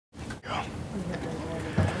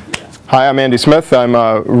Hi, I'm Andy Smith. I'm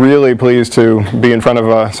really pleased to be in front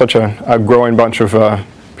of such a growing bunch of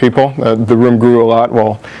people. The room grew a lot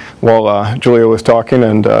while Julio was talking,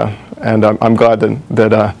 and I'm glad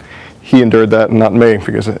that he endured that and not me,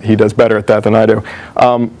 because he does better at that than I do.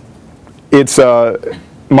 It's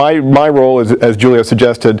my role is, as Julio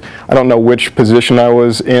suggested, I don't know which position I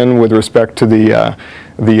was in with respect to the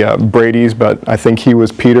Brady's, but I think he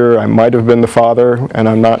was Peter. I might have been the father, and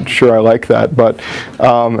I'm not sure I like that. But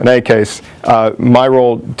in any case, my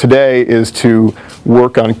role today is to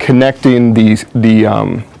work on connecting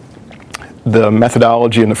the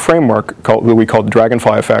methodology and the framework that we call the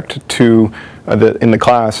dragonfly effect in the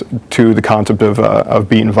class to the concept of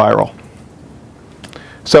being viral.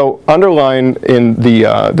 So underlying in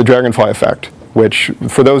the dragonfly effect, which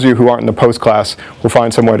for those of you who aren't in the post-class, we'll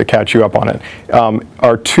find some way to catch you up on it,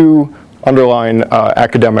 are two underlying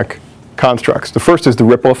academic constructs. The first is the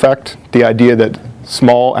ripple effect, the idea that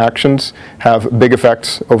small actions have big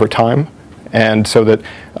effects over time, and so that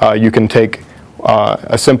you can take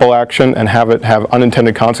a simple action and have it have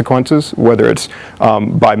unintended consequences, whether it's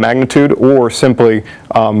by magnitude or simply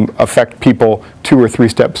affect people 2 or 3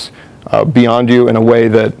 steps beyond you in a way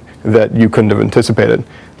that you couldn't have anticipated.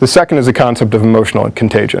 The second is the concept of emotional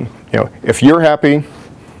contagion. If you're happy,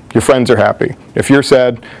 your friends are happy. If you're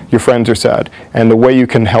sad, your friends are sad. And the way you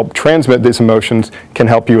can help transmit these emotions can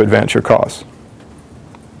help you advance your cause.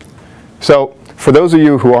 So, for those of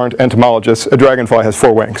you who aren't entomologists, a dragonfly has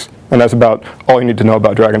 4 wings. And that's about all you need to know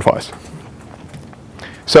about dragonflies.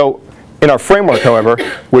 So, in our framework, however,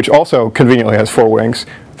 which also conveniently has 4 wings,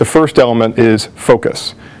 the first element is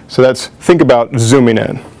focus. So think about zooming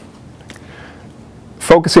in.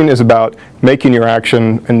 Focusing is about making your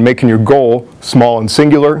action and making your goal small and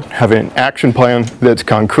singular, having an action plan that's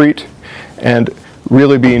concrete, and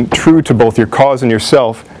really being true to both your cause and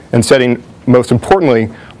yourself, and setting, most importantly,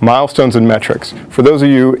 milestones and metrics. For those of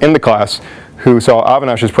you in the class who saw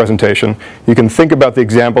Avinash's presentation, you can think about the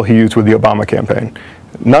example he used with the Obama campaign.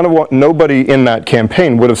 Nobody in that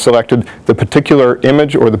campaign would have selected the particular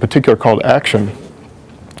image or the particular call to action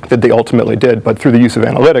that they ultimately did, but through the use of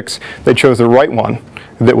analytics, they chose the right one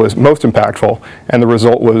that was most impactful, and the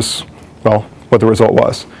result was, well, what the result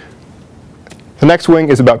was. The next wing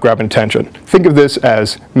is about grabbing attention. Think of this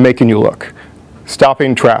as making you look.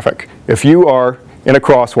 Stopping traffic. If you are in a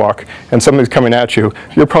crosswalk and somebody's coming at you,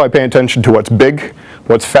 you're probably paying attention to what's big,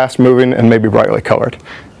 what's fast moving, and maybe brightly colored.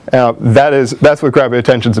 That's what grabbing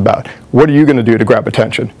attention is about. What are you going to do to grab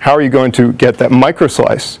attention? How are you going to get that micro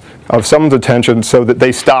slice of someone's attention so that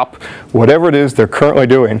they stop whatever it is they're currently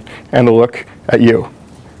doing and to look at you?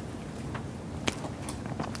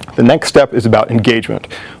 The next step is about engagement.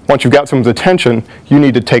 Once you've got someone's attention, you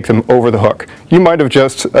need to take them over the hook. You might have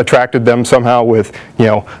just attracted them somehow with,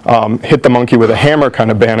 hit the monkey with a hammer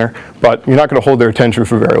kind of banner, but you're not going to hold their attention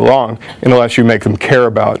for very long unless you make them care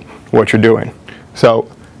about what you're doing.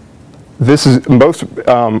 So this is most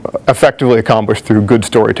effectively accomplished through good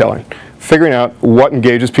storytelling. Figuring out what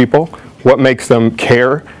engages people, what makes them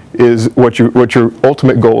care, is what your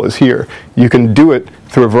ultimate goal is here. You can do it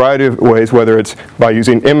through a variety of ways, whether it's by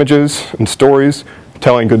using images and stories,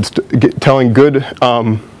 telling good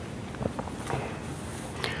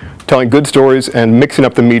stories, and mixing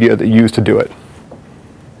up the media that you use to do it.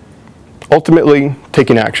 Ultimately,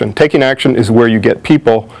 taking action. Taking action is where you get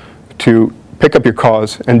people to pick up your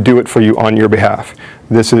cause and do it for you on your behalf.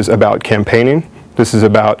 This is about campaigning. This is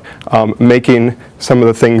about making some of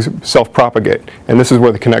the things self-propagate. And this is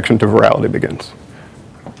where the connection to virality begins.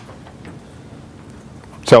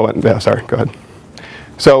 So, yeah, sorry, go ahead.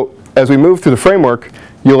 So, as we move through the framework,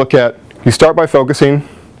 you start by focusing.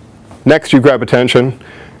 Next, you grab attention.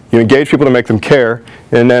 You engage people to make them care.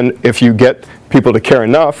 And then, if you get people to care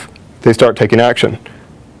enough, they start taking action.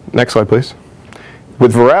 Next slide, please.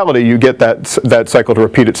 With virality, you get that cycle to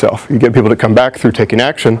repeat itself. You get people to come back through taking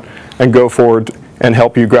action and go forward and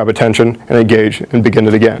help you grab attention and engage and begin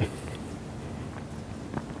it again.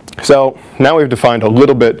 So now we've defined a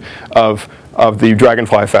little bit of the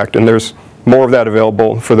dragonfly effect, and there's more of that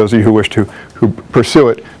available for those of you who pursue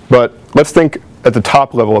it. But let's think at the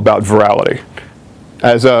top level about virality.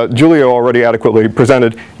 As Julio already adequately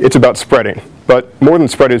presented, it's about spreading. But more than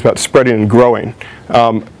spreading, it's about spreading and growing.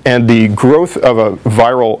 And the growth of a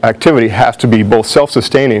viral activity has to be both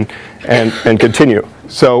self-sustaining and continue.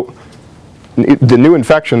 So the new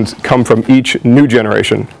infections come from each new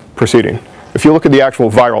generation preceding. If you look at the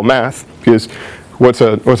actual viral math, because what's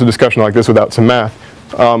a discussion like this without some math,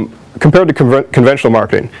 compared to conventional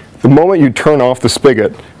marketing, the moment you turn off the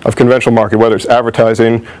spigot of conventional marketing, whether it's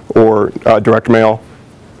advertising or direct mail,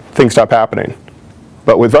 things stop happening.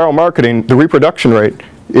 But with viral marketing, the reproduction rate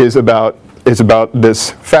is about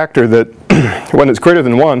this factor that when it's greater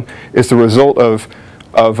than 1, it's the result of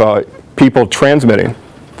people transmitting.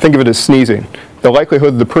 Think of it as sneezing. The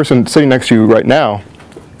likelihood the person sitting next to you right now,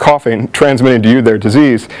 coughing, transmitting to you their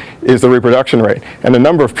disease, is the reproduction rate. And the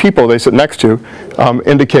number of people they sit next to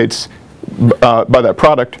indicates by that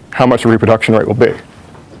product how much the reproduction rate will be.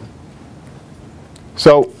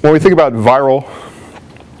 So when we think about viral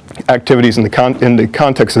activities in the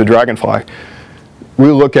context of the dragonfly, we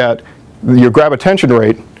look at your grab attention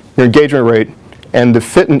rate, your engagement rate, and the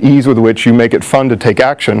fit and ease with which you make it fun to take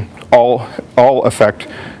action all affect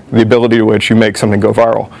the ability to which you make something go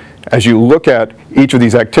viral. As you look at each of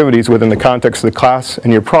these activities within the context of the class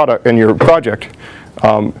and your product and your project,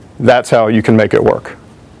 that's how you can make it work.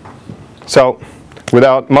 So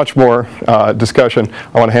without much more discussion,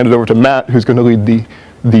 I want to hand it over to Matt, who's going to lead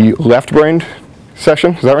the left-brained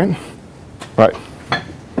session. Is that right? All right.